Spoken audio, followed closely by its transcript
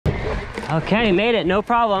Okay, made it, no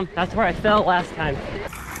problem. That's where I fell last time.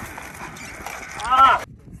 Ah!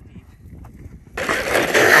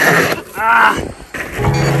 Ah!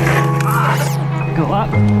 Go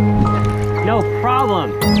up. No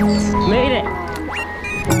problem. Made it.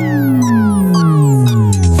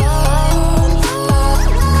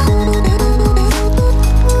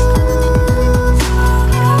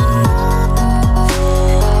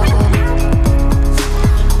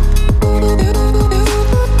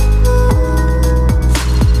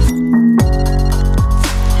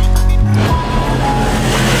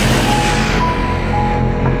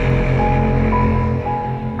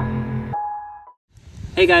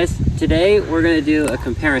 Hey guys, today we're going to do a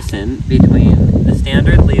comparison between the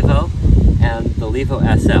standard Levo and the Levo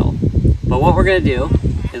SL. But what we're going to do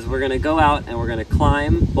is we're going to go out and we're going to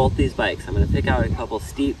climb both these bikes. I'm going to pick out a couple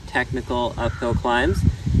steep technical uphill climbs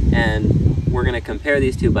and we're going to compare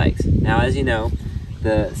these two bikes. Now as you know,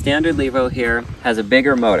 the standard Levo here has a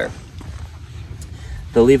bigger motor.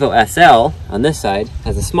 The Levo SL on this side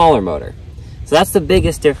has a smaller motor. So that's the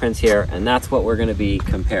biggest difference here, and that's what we're going to be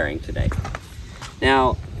comparing today.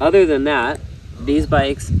 Now, other than that, these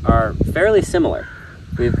bikes are fairly similar.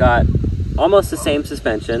 We've got almost the same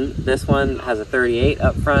suspension. This one has a 38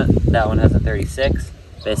 up front, that one has a 36.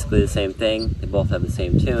 Basically the same thing. They both have the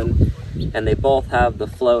same tune, and they both have the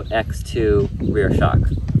Float X2 rear shock.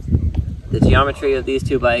 The geometry of these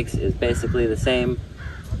two bikes is basically the same.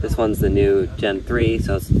 This one's the new Gen 3,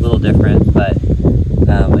 so it's a little different, but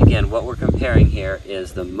again, what we're comparing here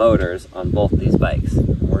is the motors on both these bikes.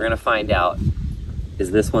 We're going to find out,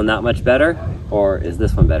 is this one that much better, or is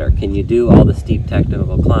this one better? Can you do all the steep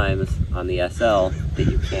technical climbs on the SL that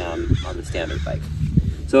you can on the standard bike?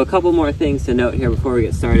 So a couple more things to note here before we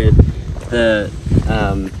get started. The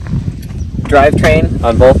drivetrain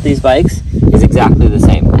on both these bikes is exactly the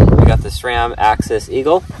same. We got the SRAM Axis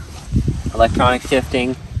Eagle, electronic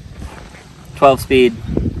shifting, 12-speed,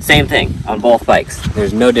 same thing on both bikes.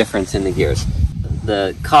 There's no difference in the gears.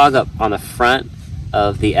 The cog up on the front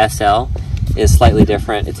of the SL is slightly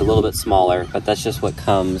different. It's a little bit smaller, but that's just what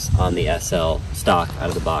comes on the SL stock out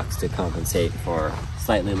of the box to compensate for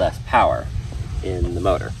slightly less power in the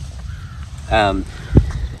motor.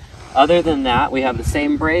 Other than that, we have the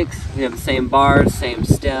same brakes, we have the same bars, same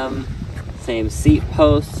stem, same seat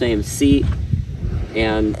post, same seat,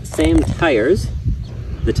 and same tires.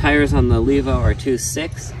 The tires on the Levo are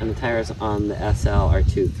 2.6 and the tires on the SL are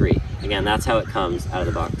 2.3. Again, that's how it comes out of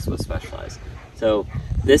the box with Specialized. So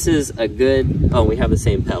this is a good, oh, we have the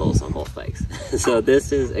same pedals on both bikes. So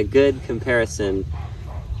this is a good comparison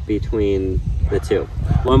between the two.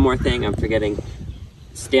 One more thing I'm forgetting,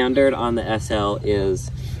 standard on the SL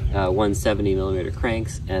is 170mm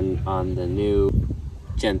cranks, and on the new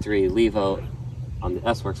Gen 3 Levo, on the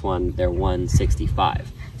S-Works one, they're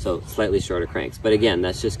 165. So slightly shorter cranks. But again,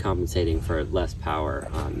 that's just compensating for less power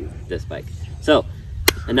on this bike. So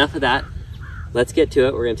enough of that. Let's get to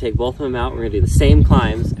it. We're going to take both of them out. We're going to do the same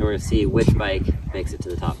climbs, and we're going to see which bike makes it to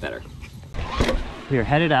the top better. We are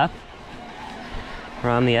headed up.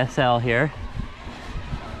 We're on the SL here.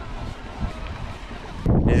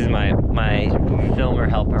 This is my filmer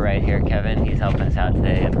helper right here, Kevin. He's helping us out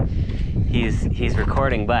today, and he's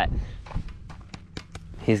recording, but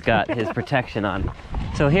he's got his protection on.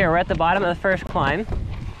 So here, we're at the bottom of the first climb.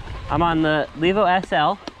 I'm on the Levo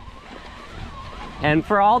SL. And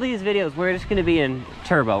for all these videos, we're just gonna be in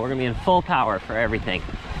turbo. We're gonna be in full power for everything.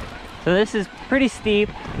 So this is pretty steep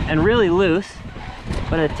and really loose,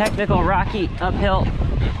 but a technical rocky uphill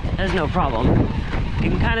has no problem.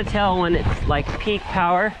 You can kind of tell when it's like peak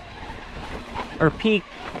power, or peak,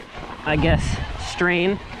 I guess,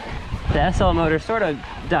 strain. The SL motor sort of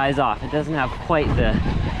dies off. It doesn't have quite the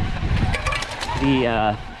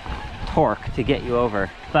torque to get you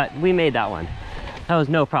over, but we made that one. That was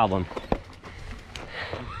no problem.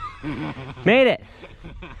 Made it!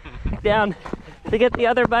 Down to get the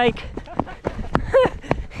other bike.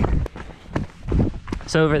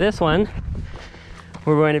 So for this one,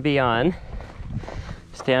 we're going to be on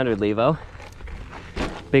standard Levo,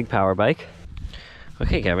 big power bike.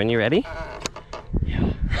 Okay, Kevin, you ready?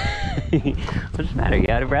 Yeah. What's the matter? You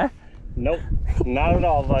out of breath? Nope, not at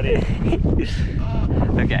all, buddy.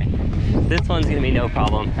 Okay, this one's gonna be no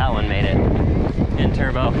problem. That one made it in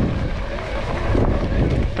turbo.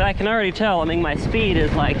 But I can already tell, I mean, my speed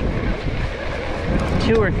is like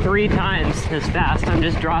 2 or 3 times as fast. I'm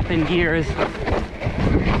just dropping gears.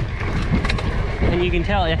 And you can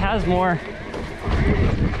tell it has more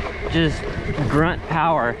just grunt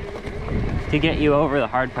power to get you over the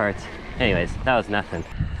hard parts. Anyways, that was nothing.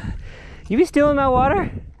 You be stealing my water?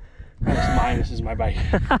 That's mine, this is my bike.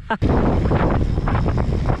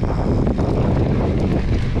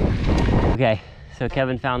 Okay, so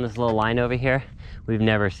Kevin found this little line over here. We've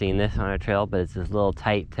never seen this on a trail, but it's this little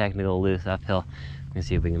tight, technical, loose uphill. Let's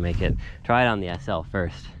see if we can make it. Try it on the SL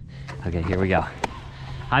first. Okay, here we go.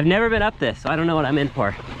 I've never been up this, so I don't know what I'm in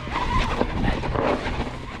for.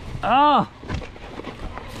 Oh!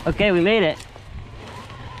 Okay, we made it.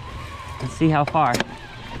 Let's see how far.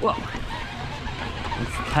 Whoa.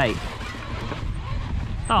 It's tight.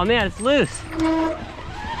 Oh man, it's loose.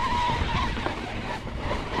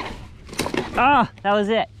 Ah, that was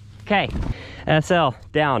it. Okay, SL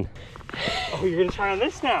down. Oh, you're gonna try on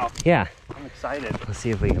this now? Yeah. I'm excited. Let's see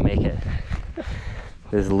if we can make it.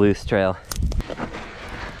 This is a loose trail.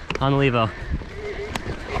 On the Levo.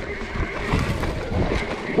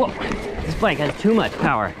 Whoa, this bike has too much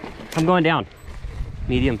power. I'm going down.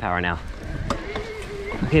 Medium power now.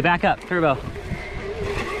 Okay, back up, turbo.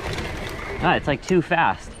 Ah, it's like too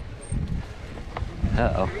fast.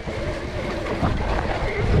 Uh-oh.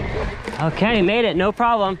 Okay, made it, no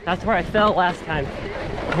problem. That's where I fell last time.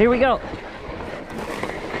 Here we go.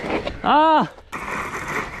 Ah!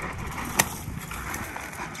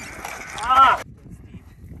 Ah!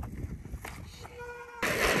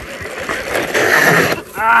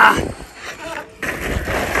 Ah!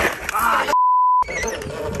 Ah!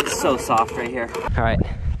 It's so soft right here. All right,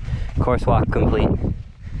 course walk complete.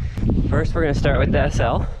 First, we're gonna start with the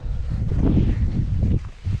SL.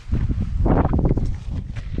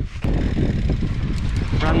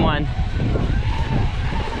 Run one.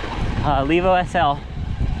 Levo SL.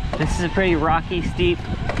 This is a pretty rocky, steep,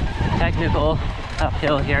 technical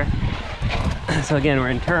uphill here. So again, we're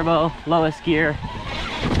in turbo, lowest gear.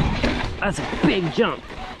 That's a big jump.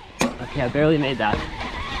 Okay, I barely made that.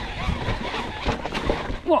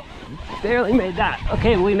 Whoa, barely made that.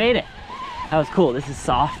 Okay, we made it. That was cool. This is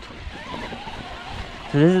soft.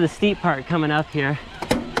 So this is the steep part coming up here.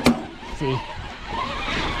 Let's see.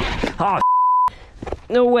 Oh,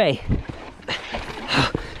 no way.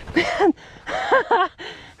 Man.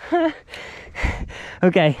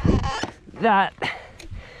 Okay, that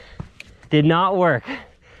did not work.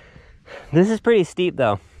 This is pretty steep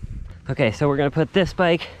though. Okay, so we're gonna put this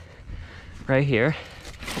bike right here.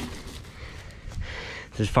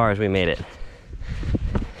 It's as far as we made it.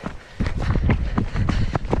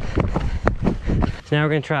 So now we're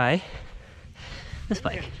gonna try this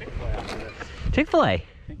bike. Chick-fil-A. I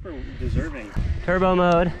think we're deserving. Turbo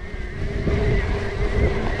mode.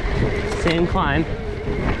 Same climb.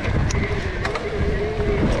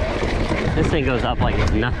 This thing goes up like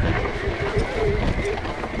it's nothing.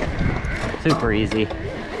 Super easy.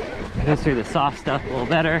 It goes through the soft stuff a little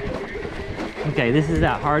better. Okay, this is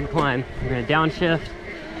that hard climb. We're gonna downshift,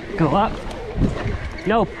 go up.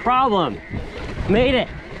 No problem. Made it.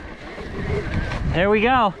 There we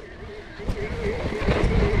go.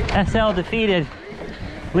 SL defeated.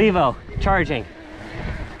 Levo charging.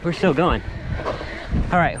 We're still going.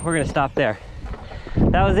 All right, we're gonna stop there.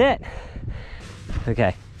 That was it.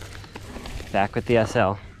 Okay, back with the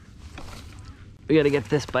SL. We gotta get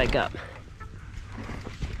this bike up.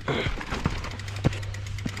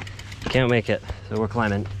 Can't make it, so we're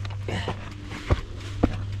climbing.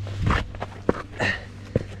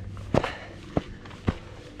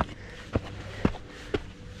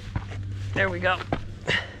 There we go.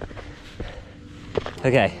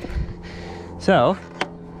 Okay, so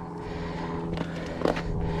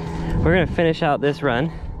we're gonna finish out this run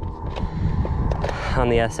on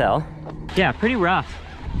the SL. Yeah, pretty rough.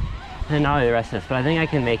 And not only the rest of this, but I think I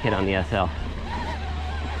can make it on the SL.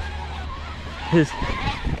 Because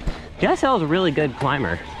the SL is a really good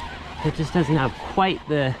climber. It just doesn't have quite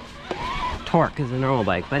the torque as a normal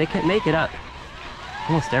bike, but it can make it up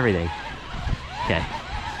almost everything. Okay.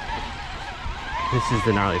 This is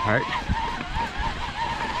the gnarly part.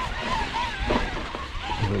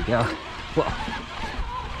 Here we go. Whoa.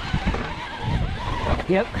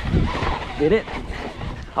 Yep, did it.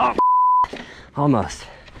 Oh, almost.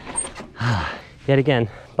 Yet again,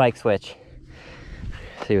 bike switch.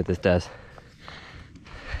 See what this does.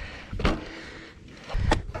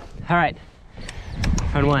 All right,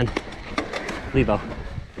 run one, Levo.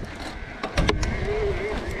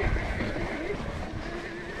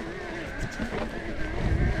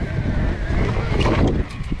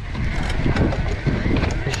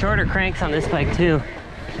 The shorter cranks on this bike too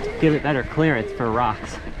give it better clearance for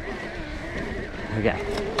rocks. Okay.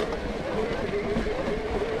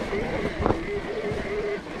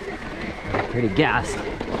 Pretty gassed.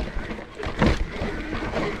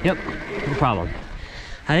 Yep, no problem.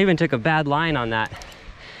 I even took a bad line on that.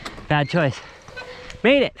 Bad choice.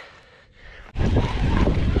 Made it.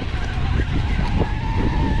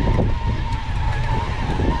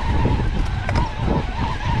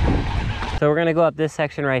 So we're gonna go up this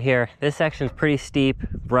section right here. This section's pretty steep,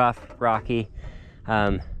 rough, rocky,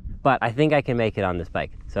 but I think I can make it on this bike.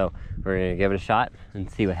 So we're gonna give it a shot and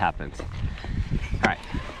see what happens. All right,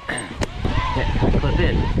 okay, clip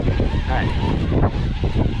in. All right.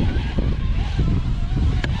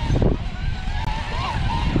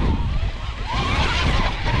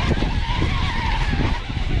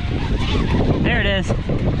 There it is.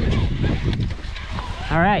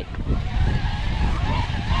 All right.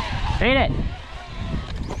 Made it.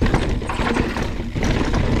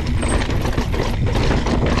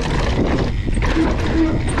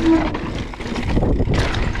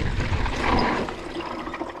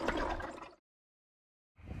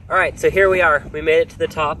 All right, so here we are. We made it to the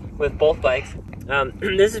top with both bikes.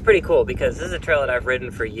 This is pretty cool because this is a trail that I've ridden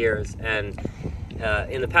for years, and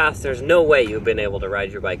in the past, there's no way you've been able to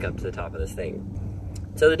ride your bike up to the top of this thing.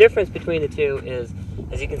 So the difference between the two is,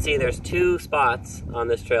 as you can see, there's 2 spots on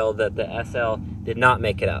this trail that the SL did not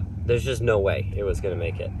make it up. There's just no way it was gonna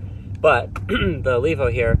make it. But the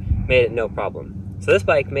Levo here made it no problem. So this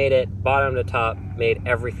bike made it bottom to top, made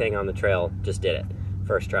everything on the trail, just did it,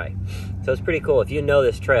 first try. So it's pretty cool. If you know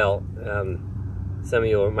this trail, some of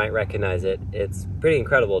you might recognize it. It's pretty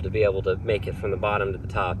incredible to be able to make it from the bottom to the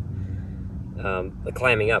top,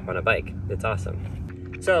 climbing up on a bike. It's awesome.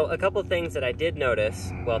 So a couple of things that I did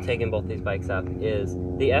notice while taking both these bikes up is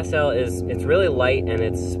the SL it's really light and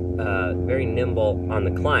it's very nimble on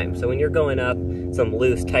the climb. So when you're going up some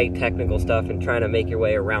loose, tight technical stuff and trying to make your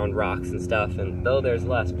way around rocks and stuff, and though there's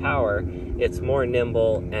less power, it's more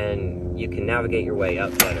nimble and you can navigate your way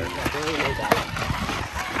up better.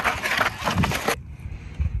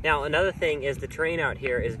 Now, another thing is the terrain out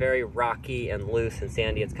here is very rocky and loose and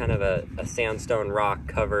sandy. It's kind of a sandstone rock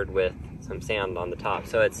covered with some sand on the top.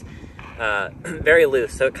 So it's very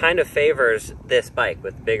loose. So it kind of favors this bike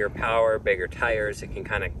with bigger power, bigger tires. It can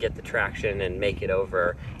kind of get the traction and make it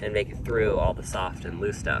over and make it through all the soft and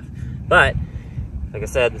loose stuff. But, like I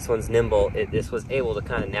said, this one's nimble. This was able to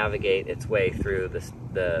kind of navigate its way through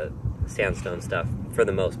the sandstone stuff for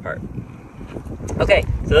the most part. Okay,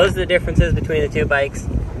 so those are the differences between the 2 bikes.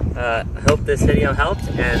 I hope this video helped,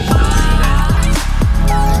 and